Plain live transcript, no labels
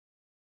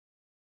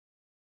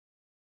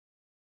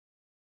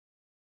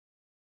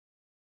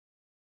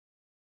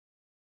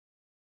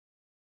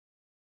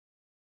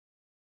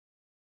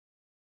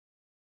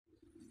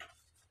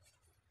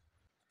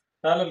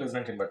Parallel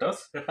resonant inverters.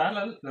 A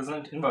parallel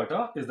resonant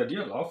inverter is the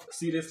dual of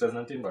series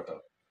resonant inverter.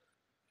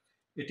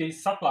 It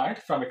is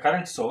supplied from a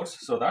current source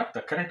so that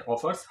the current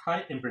offers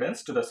high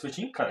impedance to the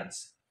switching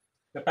currents.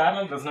 The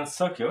parallel resonance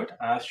circuit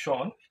as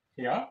shown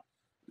here.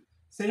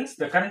 Since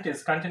the current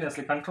is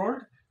continuously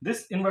controlled,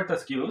 this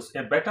inverter gives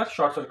a better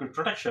short circuit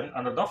protection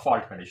under the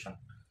fault condition.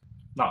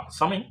 Now,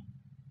 summing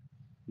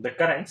the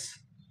currents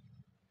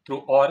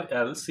through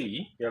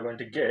RLC, we are going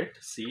to get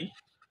C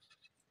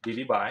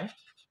dV by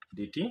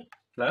dt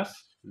plus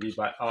V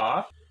by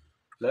R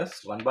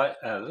plus 1 by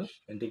L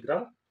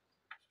integral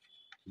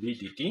V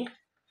dt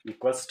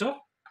equals to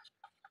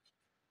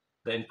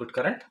the input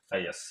current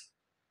Is,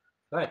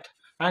 right?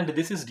 And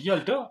this is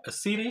dual to a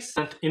series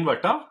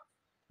inverter.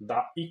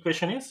 The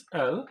equation is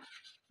L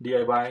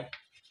di by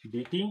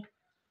dt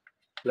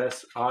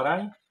plus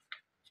Ri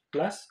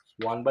plus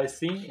 1 by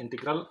C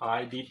integral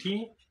I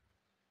dt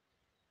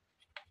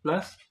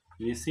plus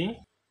Vc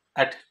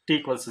at t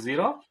equals to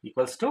 0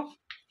 equals to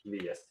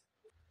Vs.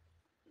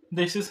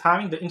 This is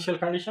having the initial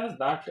conditions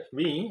that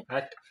V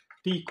at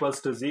t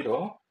equals to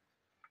 0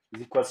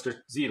 is equals to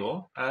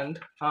 0 and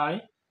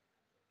I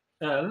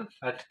L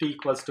at t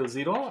equals to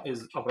 0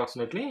 is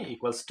approximately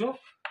equals to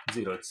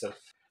 0 itself.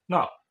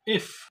 Now,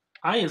 if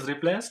I is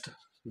replaced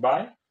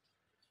by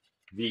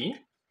V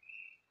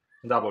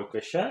in the above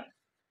equation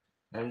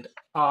and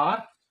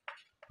R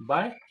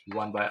by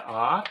 1 by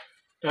R,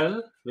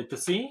 L with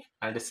C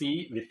and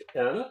C with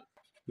L,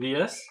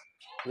 Vs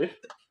with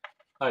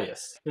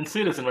Is. In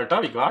series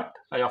inverter, we got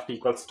I of t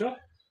equals to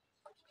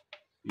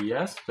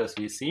Vs plus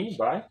Vc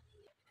by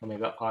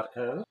omega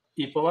RL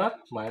e power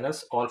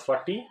minus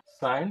alpha t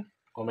sine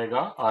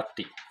omega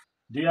RT.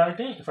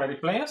 dRT, if I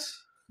replace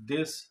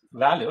these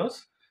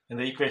values in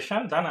the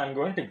equation, then I'm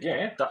going to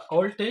get the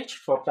voltage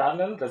for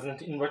parallel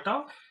resonant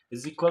inverter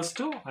is equals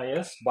to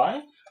Is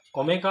by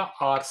omega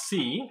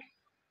RC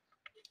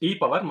e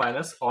power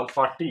minus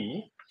alpha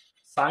t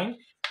sine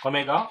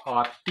omega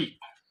RT.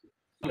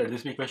 Let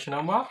this be equation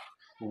number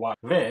 1,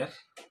 where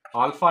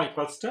alpha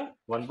equals to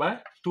 1 by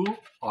 2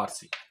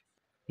 RC.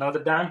 Now the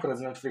damped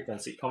resonant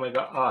frequency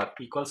omega R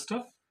equals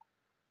to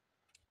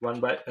 1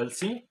 by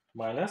LC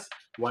minus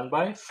 1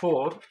 by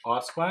 4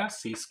 R square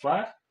C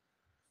square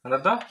under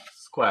the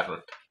square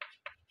root.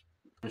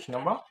 Equation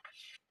number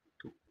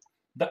 2.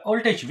 The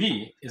voltage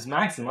V is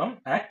maximum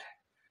at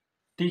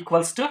t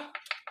equals to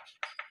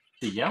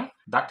Tm.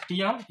 That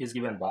Tm is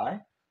given by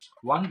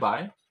 1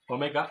 by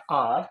omega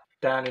R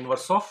tan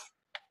inverse of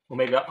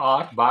omega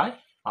R by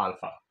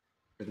alpha.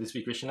 That is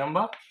equation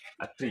number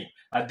 3.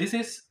 This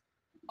is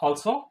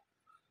also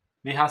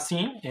we have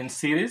seen in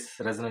series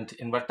resonant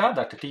inverter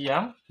that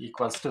Tm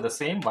equals to the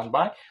same 1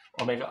 by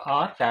omega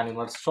R tan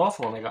inverse of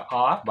omega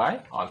R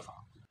by alpha.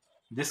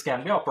 This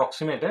can be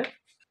approximated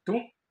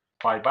to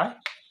pi by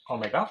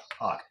omega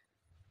R.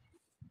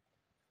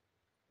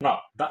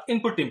 Now the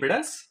input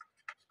impedance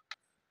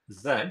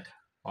Z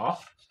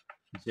of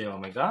j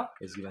omega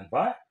is given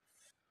by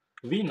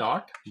V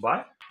naught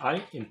by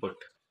I input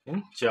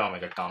in j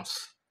omega terms,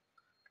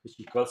 which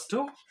equals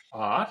to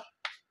R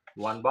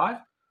 1 by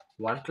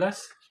 1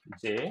 plus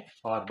j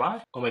R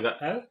by omega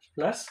L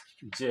plus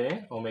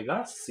j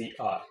omega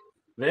CR,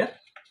 where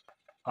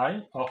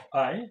I of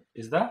I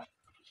is the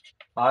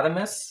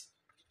RMS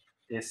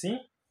AC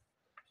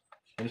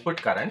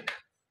input current.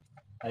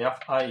 I of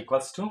I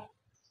equals to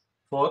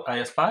 4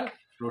 Is by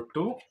root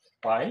 2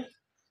 pi.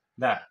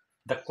 Then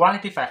the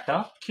quality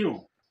factor Q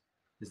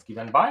is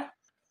given by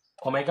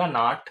omega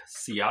naught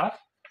CR,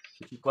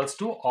 which equals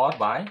to R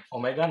by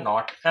omega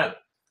naught L.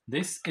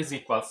 This is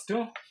equals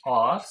to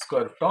R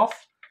square root of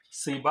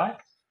C by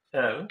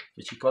L,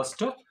 which equals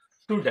to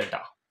 2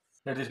 delta.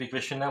 That is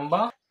equation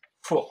number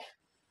 4,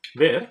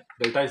 where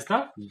delta is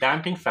the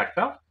damping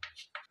factor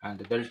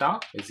and delta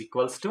is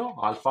equals to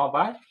alpha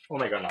by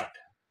omega naught,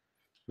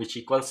 which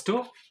equals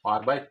to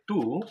R by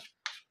 2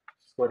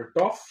 square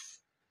root of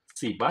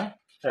C by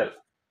L.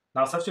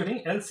 Now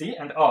substituting LC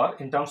and R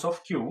in terms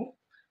of Q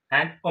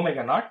and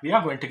omega naught, we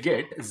are going to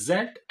get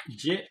Z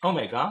j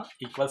omega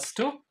equals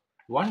to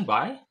 1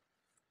 by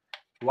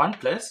 1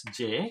 plus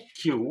j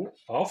q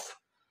of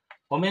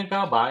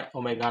omega by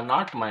omega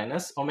naught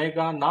minus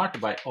omega naught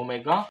by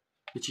omega,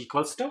 which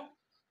equals to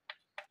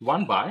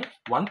 1 by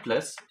 1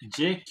 plus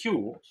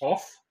jq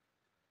of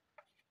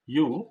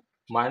u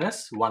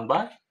minus 1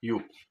 by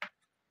u,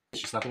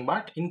 which is nothing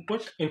but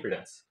input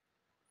impedance,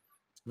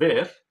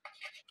 where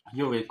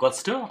u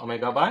equals to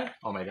omega by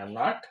omega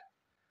naught,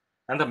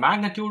 and the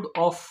magnitude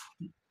of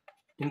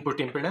input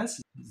impedance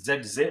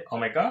zj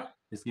omega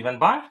is given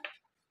by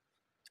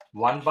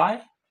 1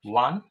 by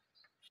 1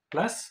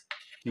 plus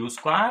u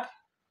square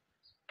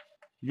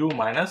u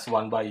minus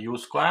 1 by u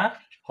square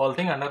whole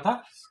thing under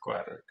the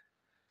square root.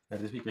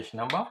 That is equation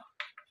number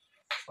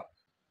 5.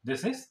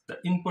 This is the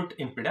input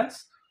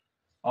impedance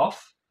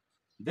of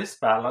this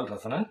parallel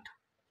resonant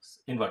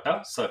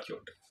inverter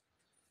circuit.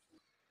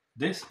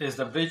 This is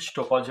the bridge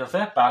topology of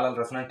a parallel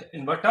resonant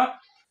inverter.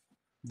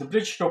 The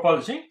bridge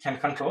topology can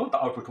control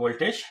the output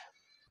voltage.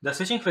 The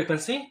switching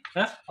frequency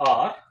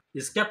FR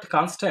is kept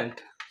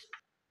constant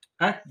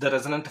at the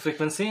resonant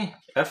frequency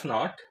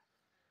f0,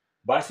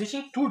 by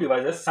switching two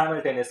devices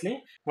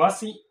simultaneously,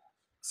 quasi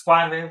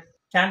square wave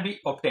can be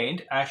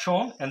obtained as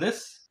shown in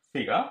this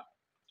figure,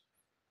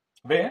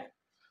 where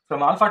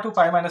from alpha to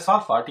pi minus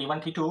alpha,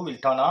 T1, T2 will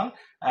turn on,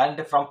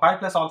 and from pi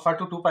plus alpha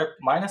to 2 pi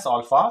minus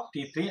alpha,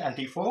 T3 and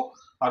T4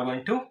 are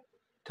going to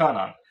turn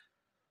on.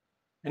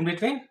 In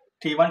between,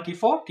 T1,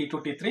 T4, T2,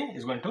 T3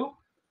 is going to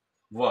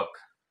work.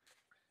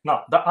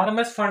 Now, the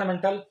RMS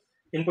fundamental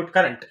input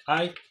current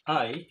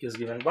II is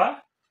given by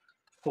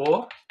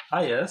 4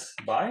 IS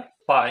by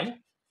pi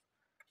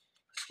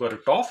square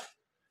root of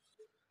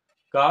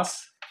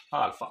cos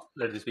alpha.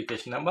 Let this be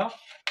equation number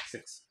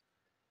 6.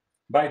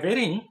 By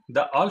varying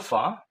the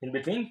alpha in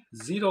between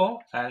 0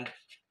 and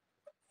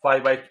pi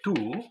by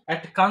 2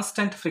 at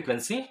constant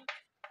frequency,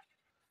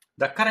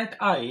 the current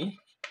I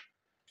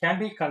can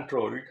be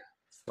controlled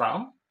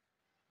from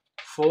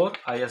 4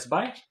 IS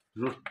by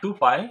root 2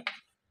 pi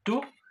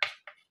to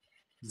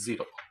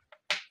 0.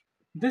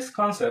 This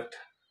concept,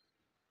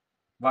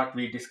 what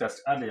we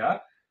discussed earlier,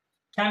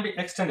 can be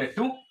extended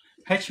to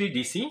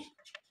HVDC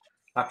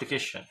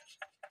application,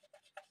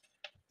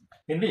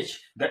 in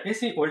which the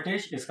AC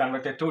voltage is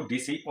converted to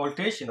DC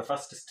voltage in the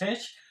first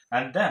stage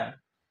and then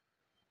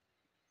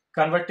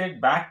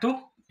converted back to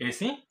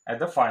AC at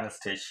the final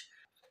stage.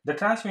 The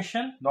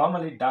transmission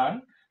normally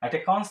done at a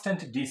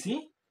constant DC,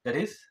 that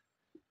is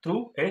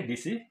through a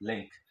DC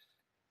link.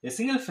 A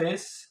single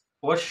phase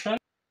version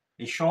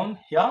is shown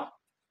here.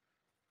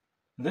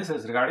 This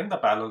is regarding the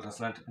parallel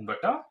resonant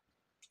inverter.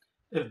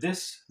 If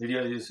this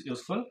video is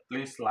useful,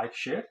 please like,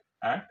 share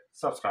and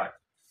subscribe.